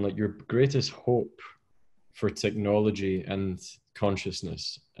envision like your greatest hope for technology and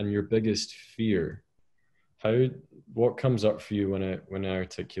consciousness and your biggest fear, what comes up for you when I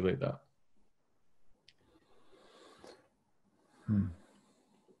articulate that?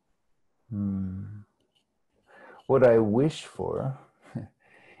 What I wish for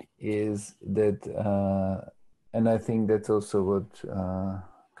is that, and I think that's also what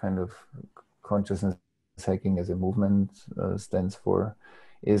kind of consciousness hacking as a movement stands for,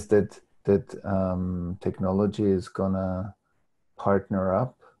 is that technology is gonna partner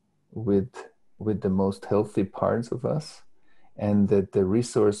up with the most healthy parts of us, and that the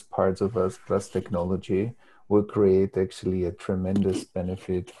resource parts of us plus technology will create actually a tremendous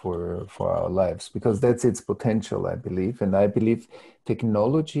benefit for our lives, because that's its potential, I believe. And I believe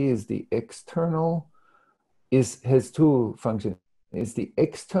technology is the external, has two functions. It's the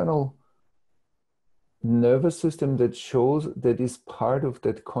external nervous system that shows that is part of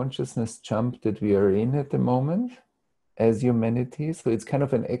that consciousness jump that we are in at the moment as humanity. So it's kind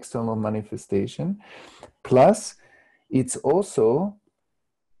of an external manifestation. Plus, it's also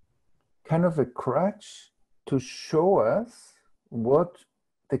kind of a crutch to show us what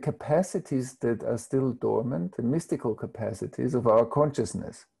the capacities that are still dormant, the mystical capacities of our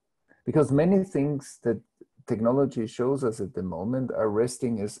consciousness. Because many things that technology shows us at the moment are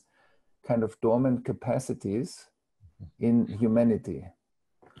resting as kind of dormant capacities in humanity.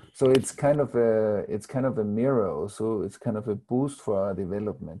 So it's kind of a mirror also. It's kind of a boost for our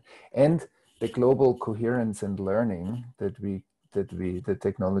development. And the global coherence and learning that we the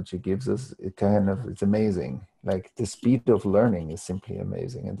technology gives us, it's amazing. Like the speed of learning is simply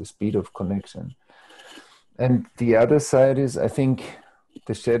amazing, and the speed of connection. And the other side is, I think,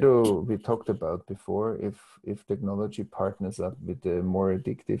 the shadow we talked about before. If technology partners up with the more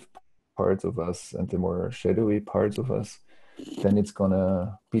addictive parts of us and the more shadowy parts of us, then it's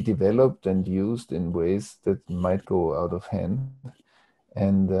gonna be developed and used in ways that might go out of hand.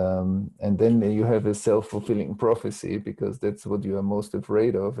 And then you have a self-fulfilling prophecy, because that's what you are most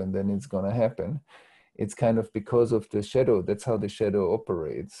afraid of, and then it's gonna happen. It's kind of because of the shadow. That's how the shadow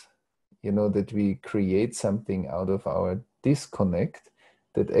operates. You know, that we create something out of our disconnect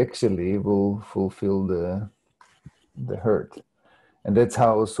that actually will fulfill the hurt. And that's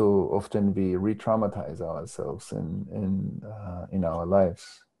how so often we re-traumatize ourselves in our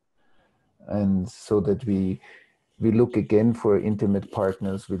lives. And so that we look again for intimate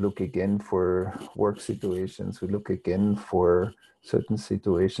partners, we look again for work situations, we look again for certain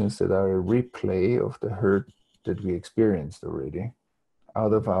situations that are a replay of the hurt that we experienced already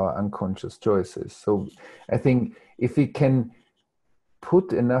out of our unconscious choices. So I think if we can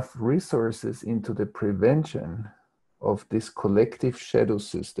put enough resources into the prevention of this collective shadow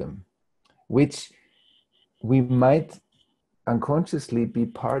system, which we might unconsciously be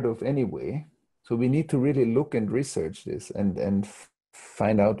part of anyway. So we need to really look and research this and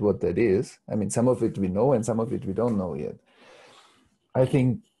find out what that is. I mean, some of it we know and some of it we don't know yet. I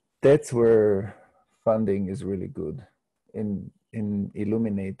think that's where funding is really good in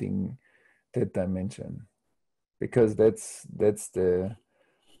illuminating that dimension, because that's the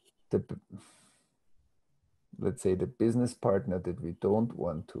let's say the business partner that we don't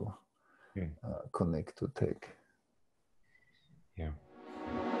want to connect to tech. Yeah.